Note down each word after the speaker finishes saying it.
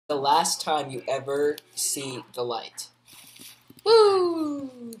The last time you ever see the light. Woo!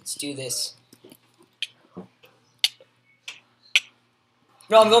 Let's do this.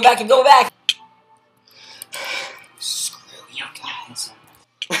 No, I'm going back. I'm going back. Screw you guys.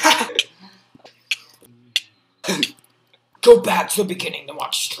 Go back to the beginning to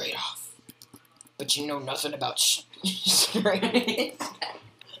watch Straight Off. But you know nothing about Straight.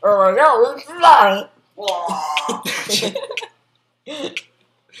 Oh no, it's not.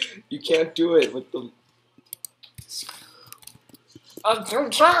 You can't do it with the. I'm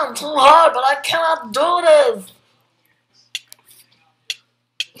trying too hard, but I cannot do this.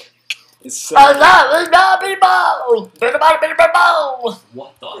 It's so. What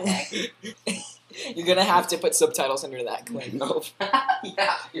What the heck? You're gonna have to put subtitles under that, Quinn. No.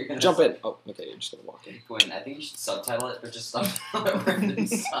 Yeah, you're gonna Jump in. Oh, okay, you're just gonna walk in. Quinn, I think you should subtitle it, but just subtitle it random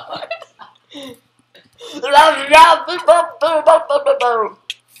stuff.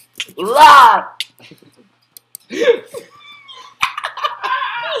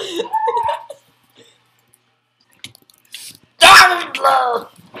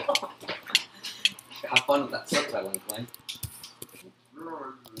 Have fun with that subtitling, Quinn.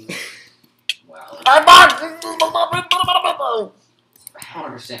 Wow. I don't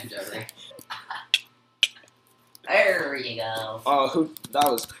understand, Jeffrey. There you go. Oh,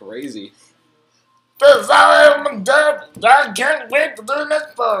 that was crazy. I'm dead. I can't wait to do the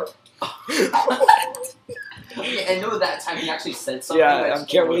next part. I know that time he actually said something. Yeah, I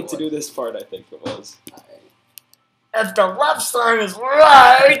can't wait to do this part, I think it was. If the left side is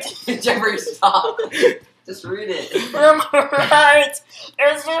right, Jeffrey, stop. Just read it. I'm right.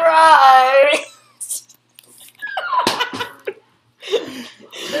 It's right.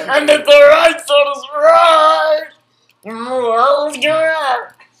 And if the right side is right, well, you're right.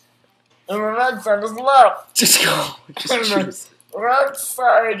 And the right side is left. Just go. Just choose. The right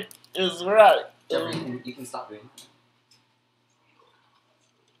side is right. Jeffrey, you can stop doing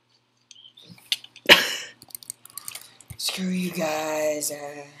Screw you guys.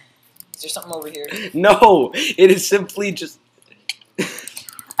 Is there something over here? No, it is simply just.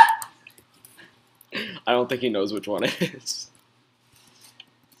 I don't think he knows which one it is.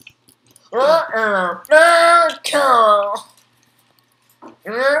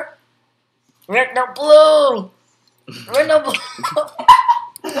 Red no blue. Red no blue.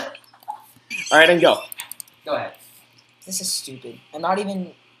 All right, and go. Go ahead. This is stupid. I'm not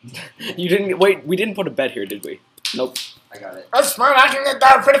even. You didn't wait. We didn't put a bet here, did we? Nope. I got it. I'm smart. I can get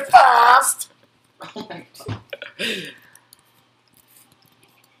down pretty fast. Oh my god.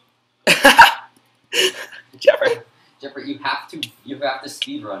 Jeffrey, you have to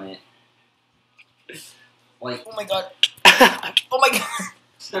speed run it. Like, Oh my god. Oh my god.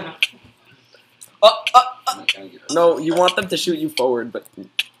 I'm not gonna get No, you want them to shoot you forward, but.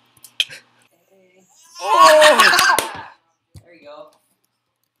 Oh! There you go.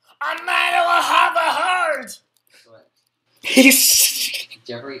 A man will have a heart. What? He's.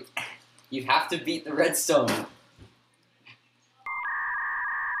 Jeffrey, you have to beat the redstone.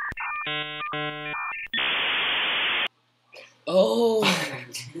 Oh.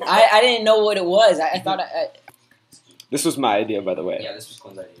 I didn't know what it was. I thought This was my idea, by the way. Yeah, this was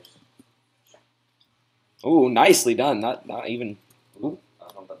Quinn's idea. Ooh, nicely done. Not even. Ooh.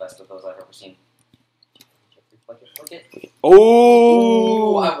 One of the best of those I've ever seen. Jeffrey, flick it.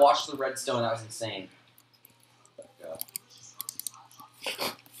 Oh! Ooh, I watched the redstone. That was insane.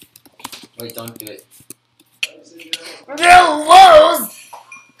 Wait, don't do it. you lose.